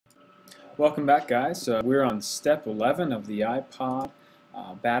Welcome back, guys. So we're on step 11 of the iPod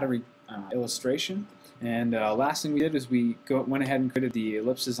battery illustration. And last thing we did is we went ahead and created the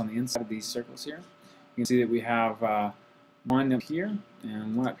ellipses on the inside of these circles here. You can see that we have one up here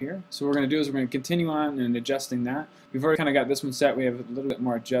and one up here. So what we're going to do is we're going to continue on and adjusting that. We've already kind of got this one set. We have a little bit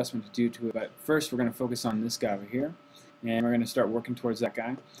more adjustment to do to it. But first we're going to focus on this guy over here. And we're going to start working towards that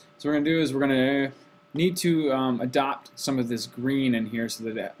guy. So what we're going to do is we're going to need to adopt some of this green in here so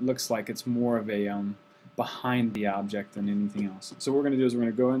that it looks like it's more of a behind the object than anything else. So what we're going to do is we're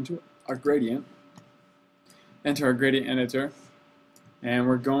going to go into our gradient, enter our gradient editor, and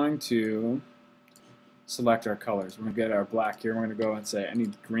we're going to select our colors. We're going to get our black here. We're going to go and say I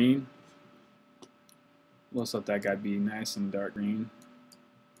need green. Let's let that guy be nice and dark green.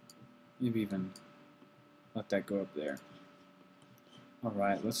 Maybe even let that go up there.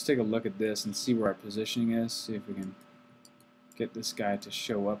 Alright, let's take a look at this and see where our positioning is, see if we can get this guy to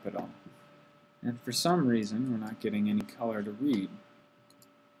show up at all. And for some reason, we're not getting any color to read.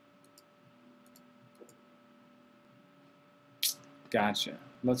 Gotcha.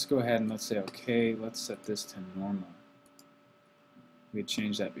 Let's go ahead and let's say okay, let's set this to normal. We had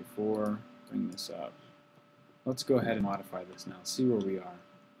changed that before, bring this up. Let's go ahead and modify this now, see where we are.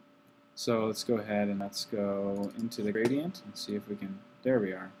 So let's go ahead and let's go into the gradient and see if we can, there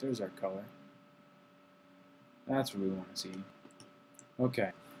we are, there's our color. That's what we want to see.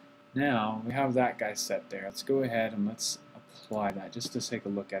 Okay, now we have that guy set there. Let's go ahead and let's apply that just to take a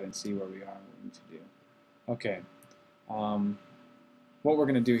look at it and see where we are and what we need to do. Okay, what we're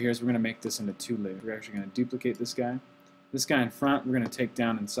going to do here is we're going to make this into two layers. We're actually going to duplicate this guy. This guy in front we're going to take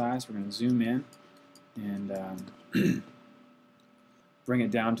down in size. We're going to zoom in and bring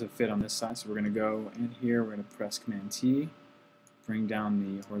it down to fit on this side. So we're going to go in here, we're going to press Command T, bring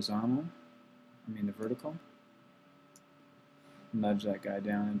down the horizontal, the vertical, nudge that guy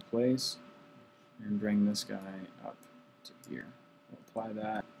down into place, and bring this guy up to here. We'll apply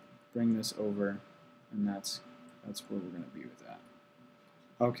that, bring this over, and that's where we're going to be with that.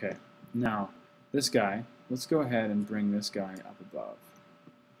 Okay, now this guy, let's go ahead and bring this guy up above.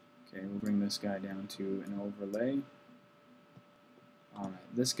 Okay, we'll bring this guy down to an overlay. Alright,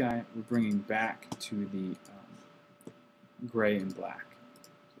 this guy we're bringing back to the gray and black. So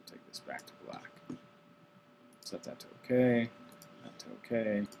we'll take this back to black. Set that to OK, that to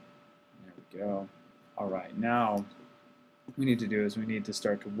OK, and there we go. Alright, now what we need to do is we need to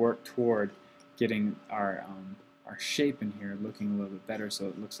start to work toward getting our shape in here looking a little bit better so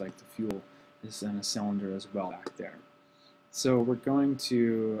it looks like the fuel is in a cylinder as well back there. So we're going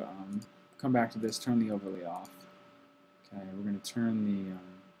to come back to this, turn the overlay off. Okay, we're going to turn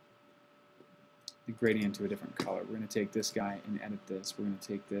the gradient to a different color. We're going to take this guy and edit this. We're going to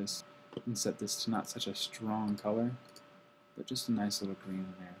take this and set this to not such a strong color, but just a nice little green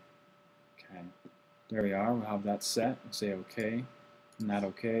in there. Okay, there we are. We'll have that set. We'll say OK, and that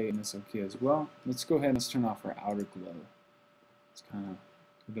OK, and this OK as well. Let's go ahead and let's turn off our outer glow. It's kind of,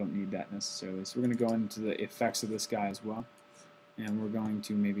 we don't need that necessarily. So we're going to go into the effects of this guy as well, and we're going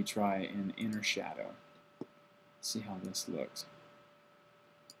to maybe try an inner shadow. See how this looks.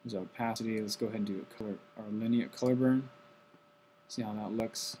 There's our opacity. Let's go ahead and do a color, our linear color burn. See how that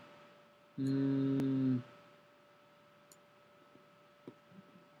looks. Not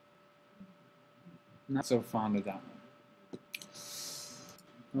so fond of that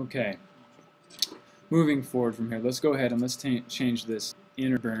one. Okay. Moving forward from here, let's go ahead and let's change this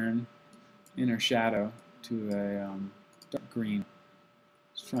inner burn, inner shadow to a dark green.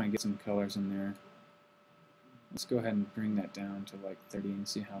 Let's try and get some colors in there. Let's go ahead and bring that down to like 30 and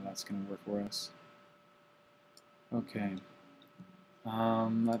see how that's going to work for us. Okay.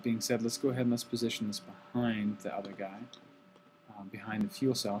 That being said, let's go ahead and let's position this behind the other guy, behind the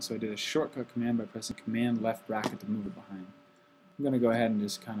fuel cell. So I did a shortcut command by pressing Command left bracket to move it behind. I'm going to go ahead and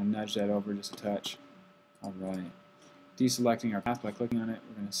just kind of nudge that over just a touch. Alright. Deselecting our path by clicking on it,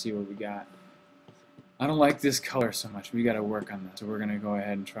 we're going to see what we got. I don't like this color so much. We got to work on that. So we're going to go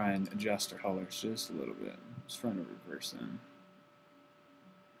ahead and try and adjust our colors just a little bit. Just trying to reverse them.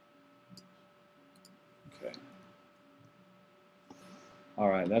 Okay.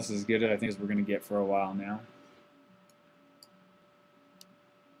 Alright, that's as good I think as we're going to get for a while now.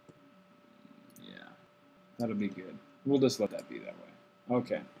 Yeah, that'll be good. We'll just let that be that way.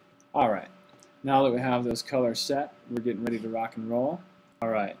 Okay. Alright. Now that we have those colors set, we're getting ready to rock and roll.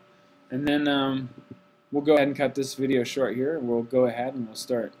 Alright. And then we'll go ahead and cut this video short here. We'll go ahead and we'll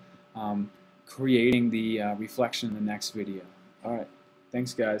start creating the reflection in the next video. Alright,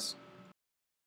 thanks guys.